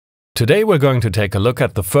Today we're going to take a look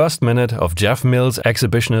at the first minute of Jeff Mills'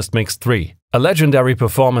 Exhibitionist Mix 3, a legendary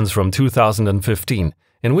performance from 2015,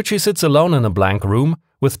 in which he sits alone in a blank room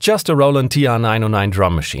with just a Roland TR-909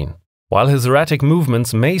 drum machine. While his erratic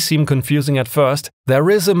movements may seem confusing at first, there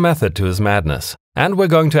is a method to his madness, and we're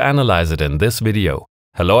going to analyze it in this video.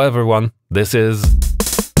 Hello everyone, this is...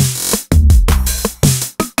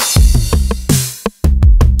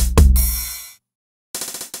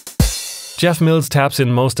 Jeff Mills taps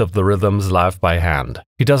in most of the rhythms live by hand.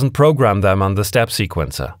 He doesn't program them on the step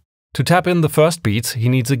sequencer. To tap in the first beats, he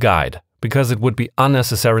needs a guide, because it would be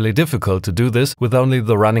unnecessarily difficult to do this with only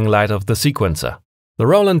the running light of the sequencer. The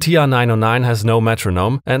Roland TR-909 has no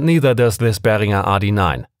metronome, and neither does this Behringer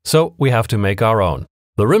RD-9, so we have to make our own.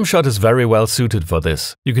 The rimshot is very well suited for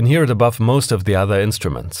this. You can hear it above most of the other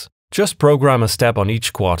instruments. Just program a step on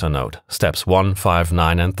each quarter note, steps 1, 5,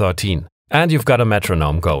 9 and 13, and you've got a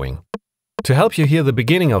metronome going. To help you hear the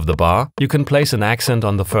beginning of the bar, you can place an accent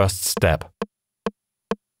on the first step.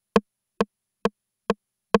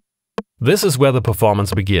 This is where the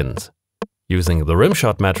performance begins. Using the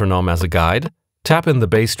rimshot metronome as a guide, tap in the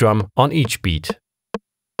bass drum on each beat.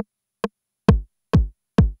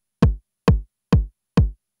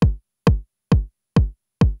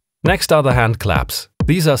 Next are the hand claps.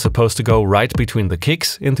 These are supposed to go right between the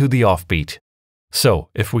kicks into the offbeat. So,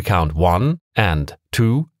 if we count 1 and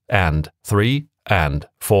 2 and 3 and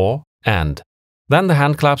 4 and, then the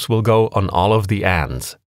hand claps will go on all of the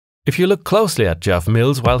ands. If you look closely at Jeff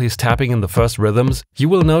Mills while he's tapping in the first rhythms, you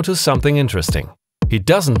will notice something interesting. He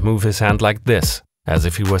doesn't move his hand like this, as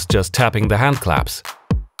if he was just tapping the hand claps.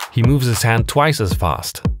 He moves his hand twice as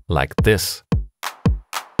fast, like this.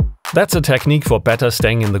 That's a technique for better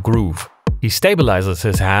staying in the groove. He stabilizes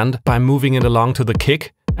his hand by moving it along to the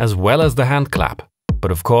kick as well as the hand clap. But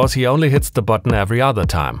of course he only hits the button every other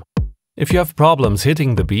time. If you have problems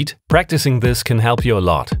hitting the beat, practicing this can help you a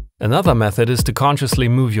lot. Another method is to consciously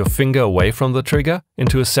move your finger away from the trigger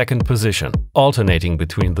into a second position, alternating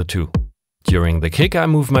between the two. During the kick I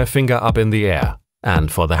move my finger up in the air,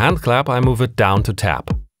 and for the hand clap I move it down to tap.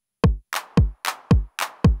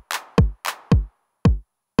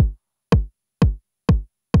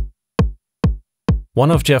 One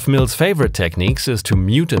of Jeff Mills' favorite techniques is to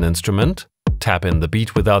mute an instrument, tap in the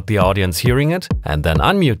beat without the audience hearing it, and then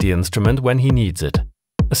unmute the instrument when he needs it.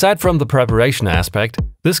 Aside from the preparation aspect,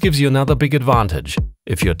 this gives you another big advantage.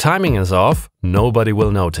 If your timing is off, nobody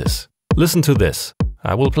will notice. Listen to this.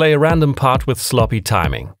 I will play a random part with sloppy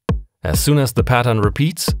timing. As soon as the pattern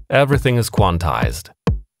repeats, everything is quantized.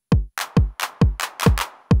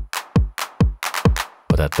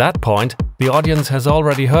 But at that point, the audience has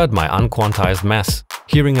already heard my unquantized mess.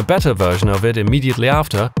 Hearing a better version of it immediately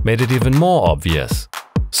after made it even more obvious.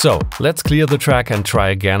 So, let's clear the track and try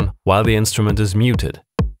again while the instrument is muted.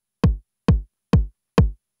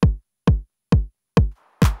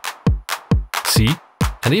 See?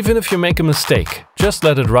 And even if you make a mistake, just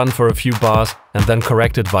let it run for a few bars and then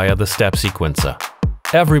correct it via the step sequencer.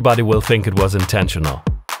 Everybody will think it was intentional.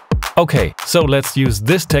 Okay, so let's use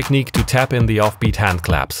this technique to tap in the offbeat hand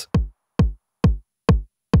claps.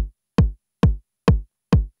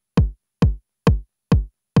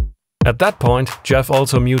 At that point, Jeff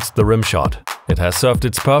also mutes the rimshot. It has served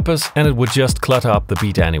its purpose and it would just clutter up the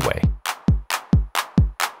beat anyway.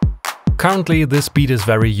 Currently, this beat is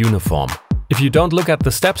very uniform. If you don't look at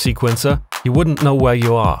the step sequencer, you wouldn't know where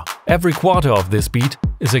you are. Every quarter of this beat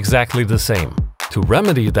is exactly the same. To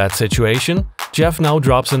remedy that situation, Jeff now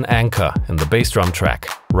drops an anchor in the bass drum track,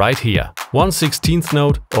 right here, 1/16th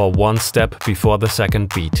note or one step before the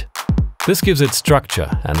second beat. This gives it structure,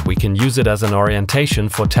 and we can use it as an orientation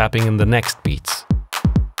for tapping in the next beats.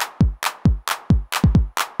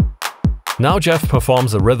 Now Jeff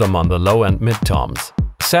performs a rhythm on the low and mid toms.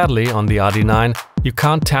 Sadly, on the RD-9, you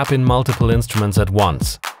can't tap in multiple instruments at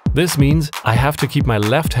once. This means I have to keep my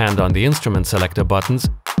left hand on the instrument selector buttons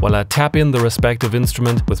while I tap in the respective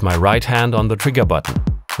instrument with my right hand on the trigger button.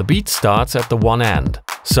 The beat starts at the one end,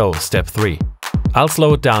 so step 3. I'll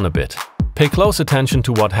slow it down a bit. Pay close attention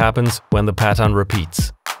to what happens when the pattern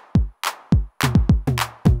repeats.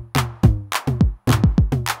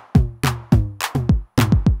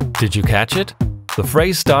 Did you catch it? The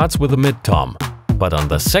phrase starts with a mid-tom, but on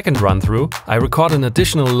the second run-through I record an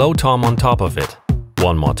additional low tom on top of it.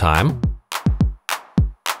 One more time.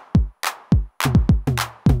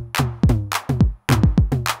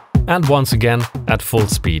 And once again at full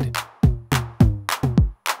speed.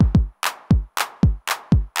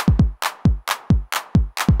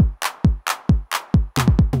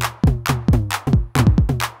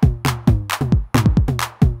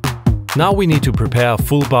 Now we need to prepare a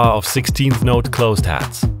full bar of 16th note closed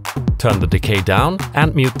hats. Turn the decay down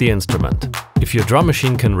and mute the instrument. If your drum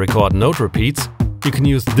machine can record note repeats, you can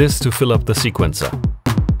use this to fill up the sequencer.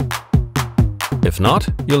 If not,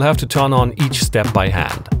 you'll have to turn on each step by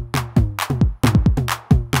hand.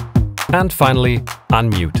 And finally,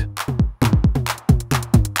 unmute.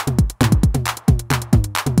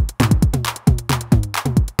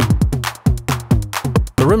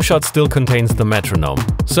 The rimshot still contains the metronome,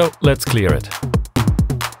 so let's clear it.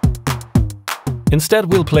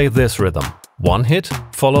 Instead, we'll play this rhythm. One hit,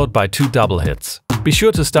 followed by 2 double hits. Be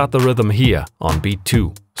sure to start the rhythm here, on beat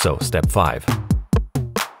 2, so step 5.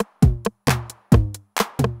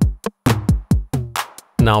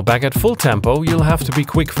 Now back at full tempo, you'll have to be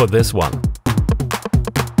quick for this one.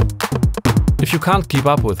 If you can't keep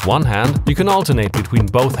up with one hand, you can alternate between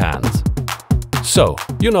both hands. So,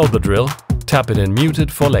 you know the drill, tap it in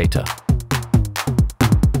muted for later.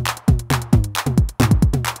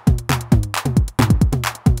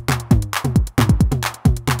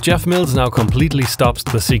 Jeff Mills now completely stops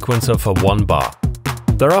the sequencer for 1 bar.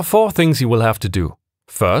 There are 4 things you will have to do.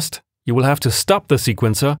 First, you will have to stop the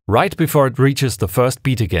sequencer right before it reaches the first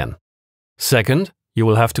beat again. Second, you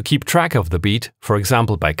will have to keep track of the beat, for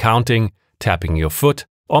example by counting, tapping your foot,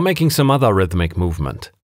 or making some other rhythmic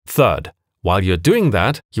movement. Third, while you're doing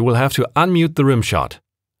that, you will have to unmute the rimshot.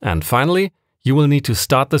 And finally, you will need to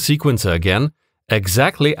start the sequencer again,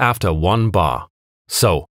 exactly after 1 bar.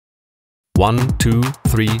 So, 1, 2,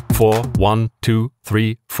 3, 4, 1, 2,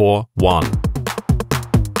 3, 4, 1.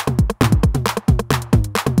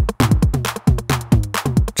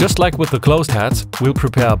 Just like with the closed hats, we'll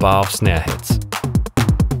prepare a bar of snare hits.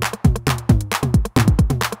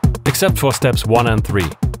 Except for steps 1 and 3,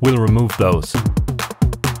 we'll remove those.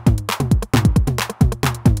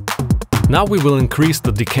 Now we will increase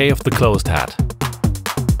the decay of the closed hat.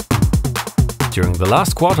 During the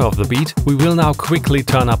last quarter of the beat, we will now quickly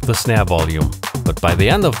turn up the snare volume. But by the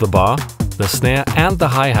end of the bar, the snare and the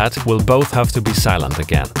hi-hat will both have to be silent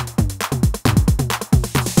again.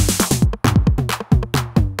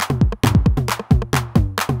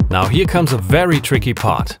 Now here comes a very tricky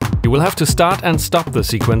part. You will have to start and stop the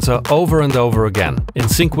sequencer over and over again, in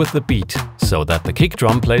sync with the beat, so that the kick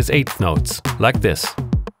drum plays 8th notes, like this.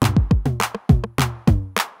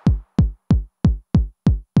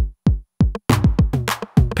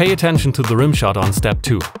 Pay attention to the rimshot on step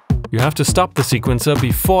 2. You have to stop the sequencer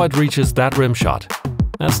before it reaches that rimshot.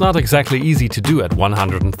 That's not exactly easy to do at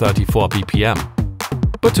 134 BPM.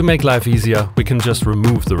 But to make life easier, we can just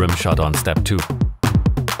remove the rimshot on step 2.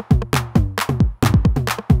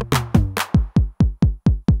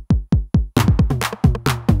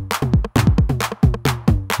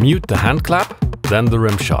 Mute the hand clap, then the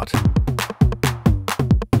rimshot.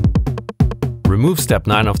 Remove step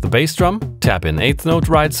 9 of the bass drum, tap in 8th note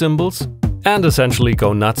ride cymbals, and essentially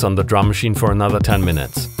go nuts on the drum machine for another 10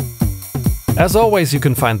 minutes. As always, you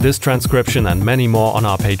can find this transcription and many more on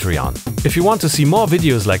our Patreon. If you want to see more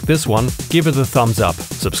videos like this one, give it a thumbs up,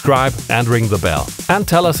 subscribe and ring the bell. And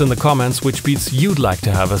tell us in the comments which beats you'd like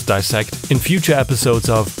to have us dissect in future episodes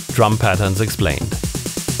of Drum Patterns Explained.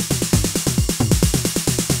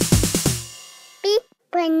 Beep,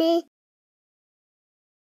 bunny.